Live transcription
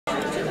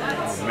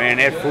man,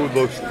 that food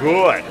looks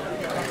good.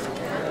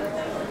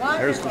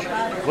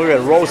 Look at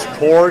roast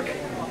pork.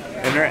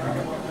 And there,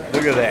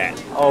 look at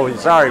that. Oh,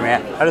 sorry,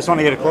 man. I just want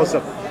to get a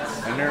close-up.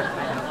 And there.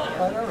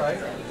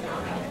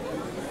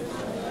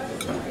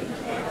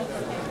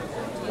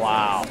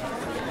 Wow.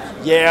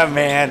 Yeah,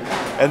 man.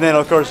 And then,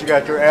 of course, you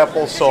got your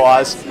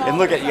applesauce. And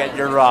look at, you got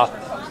your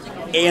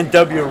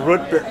A&W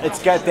root beer.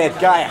 It's got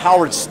that guy,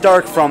 Howard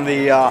Stark, from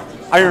the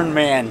Iron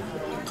Man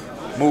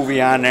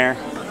movie on there.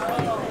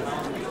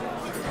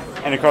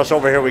 And, of course,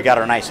 over here we got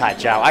our nice hot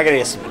chow. I gotta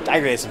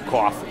get some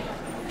coffee.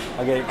 I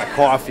gotta get my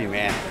coffee,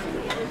 man.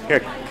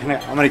 Here,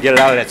 I'm gonna get it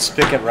out of that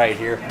spigot right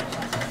here.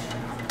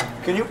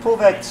 Can you pull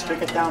that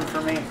spigot down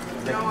for me?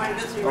 No, I'm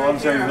busy. Oh, I'm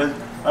sorry.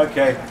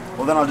 Okay.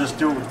 Well, then I'll just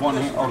do it with one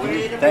hand.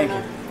 Okay. Thank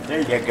you.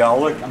 There you go.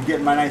 Look, I'm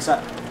getting my nice.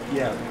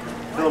 Yeah.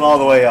 Fill it all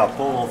the way up.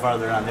 Pull a little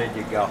farther down. There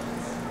you go.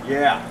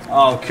 Yeah.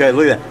 Okay.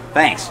 Look at that.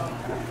 Thanks.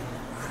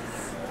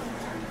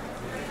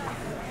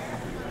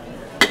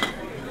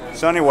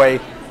 So anyway,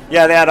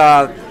 yeah, that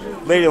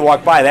lady that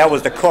walked by, that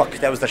was the cook.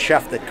 That was the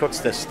chef that cooks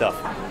this stuff.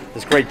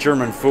 This great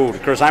German food.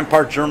 Of course, I'm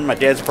part German. My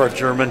dad's part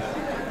German.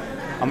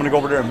 I'm going to go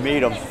over there and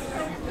meet him.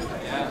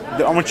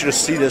 I want you to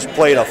see this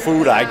plate of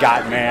food I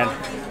got, man.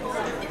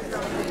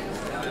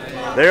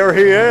 There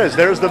he is.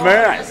 There's the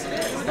man.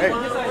 Hey.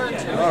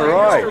 All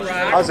right.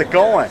 How's it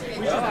going?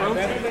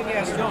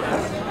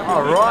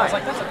 All right.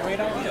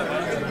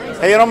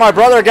 Hey, you know, my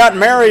brother got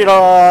married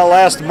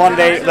last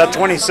Monday, the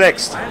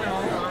 26th.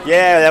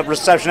 Yeah, that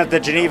reception at the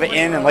Geneva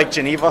Inn in Lake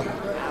Geneva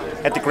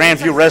at the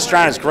Grandview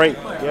Restaurant is great.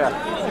 Yeah.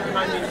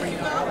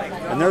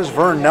 And there's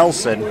Vern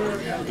Nelson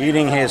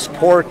eating his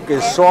pork,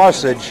 his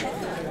sausage.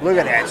 Look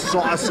at that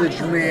sausage,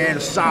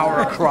 man,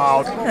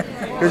 sauerkraut.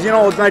 Because, you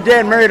know, my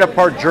dad married a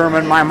part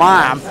German, my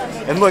mom.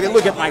 And look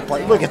at my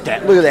plate. Look at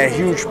that. Look at that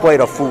huge plate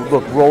of food.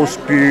 Look, roast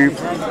beef.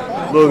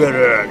 Look at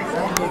that.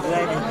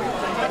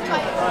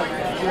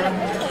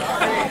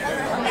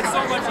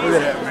 Look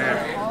at that,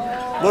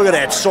 man. Look at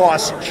that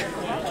sausage.